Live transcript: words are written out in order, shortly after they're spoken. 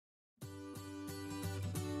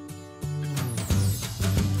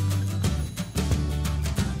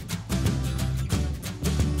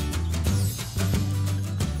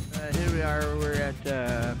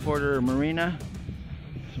at Porter Marina.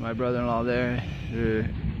 It's my brother-in-law there. They're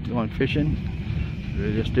going fishing.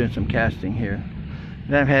 We're just doing some casting here.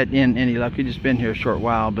 I haven't had any luck. We've just been here a short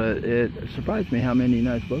while, but it surprised me how many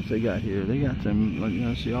nice boats they got here. They got some, you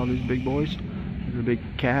know, see all these big boys? There's a big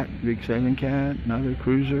cat, big sailing cat, another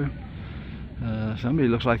cruiser. Somebody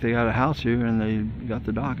looks like they got a house here and they got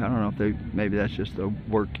the dock. I don't know if they, maybe that's just the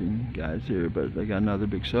working guys here, but they got another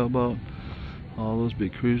big sailboat. All those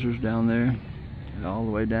big cruisers down there, and all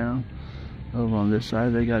the way down. Over on this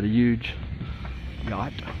side, they got a huge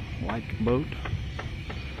yacht-like boat.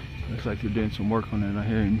 Looks like they're doing some work on it. I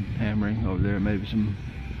hear him hammering over there, maybe some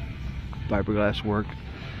fiberglass work.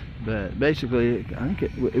 But basically, I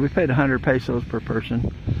think we paid 100 pesos per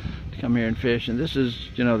person to come here and fish. And this is,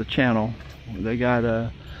 you know, the channel. They got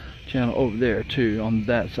a channel over there too, on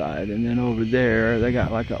that side. And then over there, they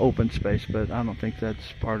got like an open space, but I don't think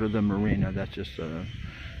that's part of the marina. That's just the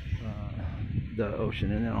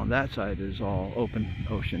ocean. And then on that side is all open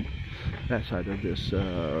ocean. That side of this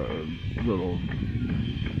little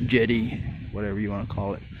jetty, whatever you want to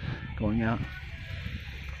call it, going out.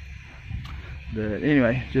 But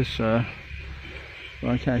anyway, just want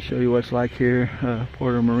to kind of show you what it's like here,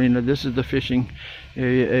 Porter Marina. This is the fishing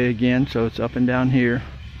area again, so it's up and down here,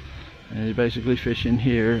 and you basically fish in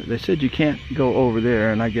here. They said you can't go over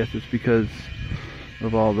there, and I guess it's because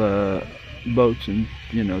of all the boats, and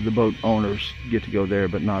you know, the boat owners get to go there,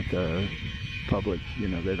 but not the public. You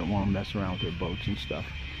know, they don't want to mess around with their boats and stuff,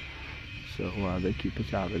 so they keep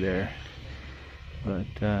us out of there.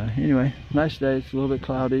 But anyway, nice day. It's a little bit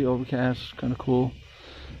cloudy, overcast, kind of cool.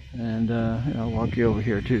 And I'll walk you over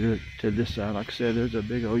here to this side. Like I said, there's a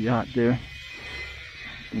big old yacht there,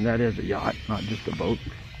 and that is a yacht, not just a boat.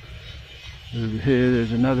 Over here,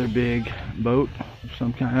 there's another big boat of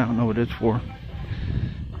some kind. I don't know what it's for,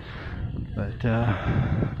 but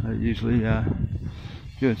I usually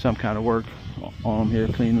doing some kind of work on them here,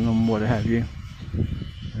 cleaning them, what have you.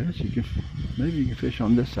 I guess you can, maybe you can fish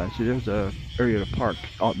on this side. See, there's a area to park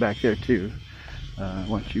out back there too.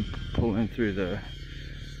 Once you pull in through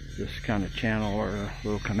this kind of channel or a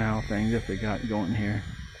little canal thing that they got going here.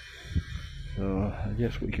 So I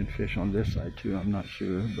guess we can fish on this side too. I'm not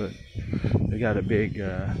sure, but they got a big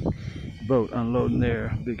boat unloading there.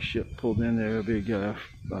 A big ship pulled in there. A big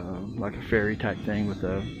like a ferry type thing with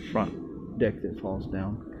a front deck that falls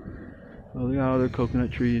down. Well, they got all their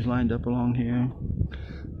coconut trees lined up along here.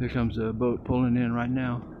 Here comes a boat pulling in right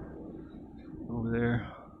now. Over there,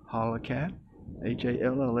 Halacat,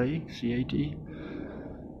 H-A-L-L-A-C-A-T.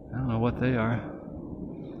 I don't know what they are.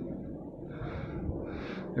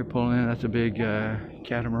 They're pulling in. That's a big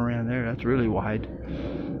catamaran there. That's really wide.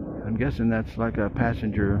 I'm guessing that's like a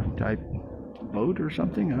passenger type boat or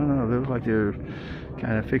something. I don't know. They look like they're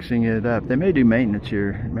kind of fixing it up. They may do maintenance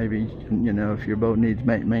here. Maybe, you know, if your boat needs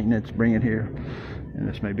maintenance, bring it here. And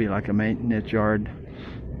this may be like a maintenance yard.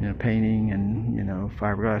 You know, painting and, you know,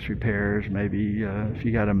 fiberglass repairs. Maybe if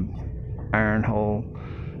you got an iron hole,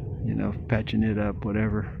 you know, patching it up,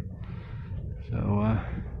 whatever. So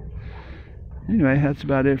anyway, that's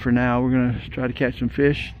about it for now. We're gonna try to catch some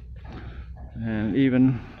fish and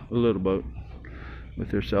even a little boat with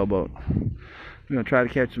their sailboat. We're gonna try to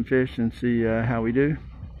catch some fish and see how we do,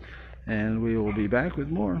 and we will be back with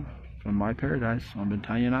more from my paradise on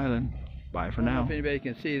Bantayan Island. Bye for now. I don't know if anybody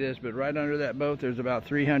can see this, but right under that boat there's about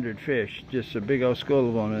 300 fish, just a big old school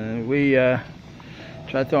of them. And we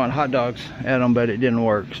tried throwing hot dogs at them, but it didn't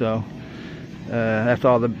work. So that's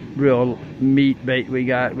all the real meat bait we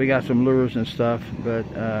got some lures and stuff, but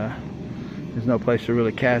there's no place to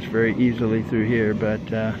really cast very easily through here. But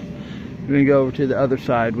we can go over to the other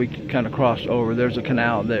side. We kind of crossed over. There's a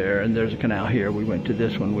canal there, and there's a canal here. We went to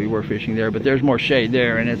this one. We were fishing there, but there's more shade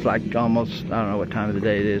there, and it's like almost, I don't know what time of the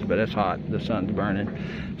day it is, but it's hot. The sun's burning.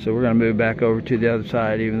 So we're going to move back over to the other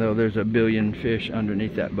side, even though there's a billion fish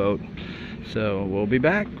underneath that boat. So we'll be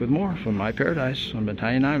back with more from my paradise on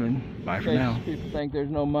Bantayan Island. Bye for now. People think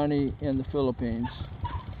there's no money in the Philippines.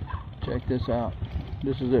 Check this out.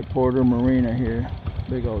 This is at Porter Marina here.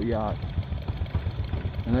 Big old yacht.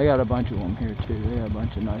 And they got a bunch of them here too. They got a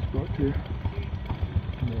bunch of nice boats here.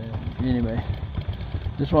 Yeah, anyway,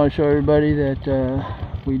 just want to show everybody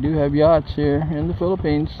that we do have yachts here in the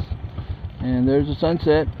Philippines. And there's the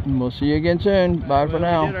sunset, and we'll see you again soon. Bye for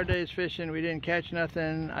now. We did our day's fishing. We didn't catch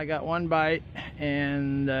nothing. I got one bite,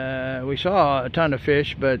 and we saw a ton of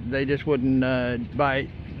fish, but they just wouldn't bite.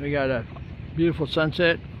 We got a beautiful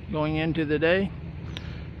sunset going into the day.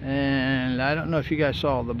 And I don't know if you guys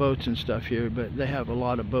saw the boats and stuff here, but they have a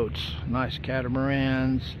lot of boats. Nice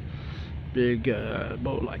catamarans, big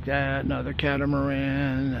boat like that, another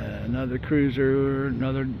catamaran, another cruiser,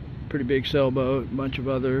 another pretty big sailboat, a bunch of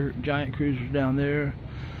other giant cruisers down there.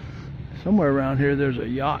 Somewhere around here there's a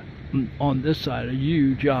yacht on this side, a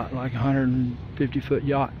huge yacht, like a 150-foot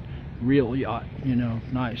yacht, real yacht, you know,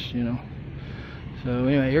 nice, you know. So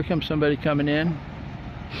anyway, here comes somebody coming in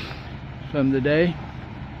from the day.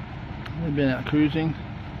 They've been out cruising.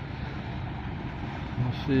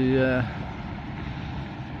 We'll see. I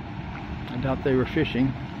doubt they were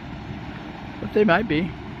fishing, but they might be.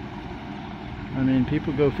 I mean,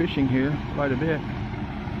 people go fishing here quite a bit.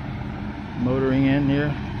 Motoring in here.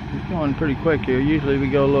 It's going pretty quick here. Usually we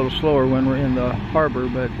go a little slower when we're in the harbor,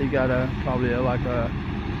 but they got probably like a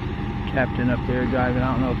captain up there driving.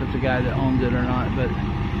 I don't know if it's a guy that owns it or not, but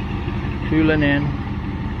tooling in.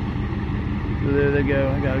 So there they go.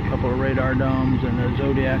 I got a couple of radar domes and a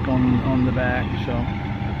Zodiac on the back. So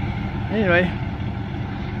anyway,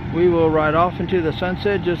 we will ride off into the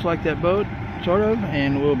sunset just like that boat, sort of,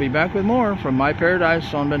 and we'll be back with more from my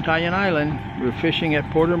paradise on Bantayan Island. We're fishing at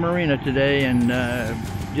Marina today, and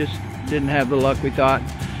just didn't have the luck we thought.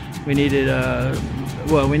 We needed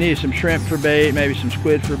well, we needed some shrimp for bait, maybe some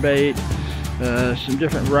squid for bait, some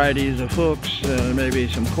different varieties of hooks, maybe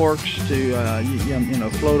some corks to you know,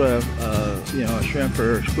 float a you know, a shrimp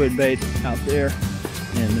or squid bait out there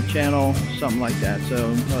in the channel, something like that.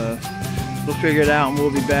 So we'll figure it out, and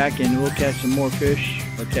we'll be back, and we'll catch some more fish,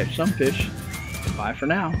 or catch some fish. Bye for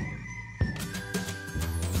now.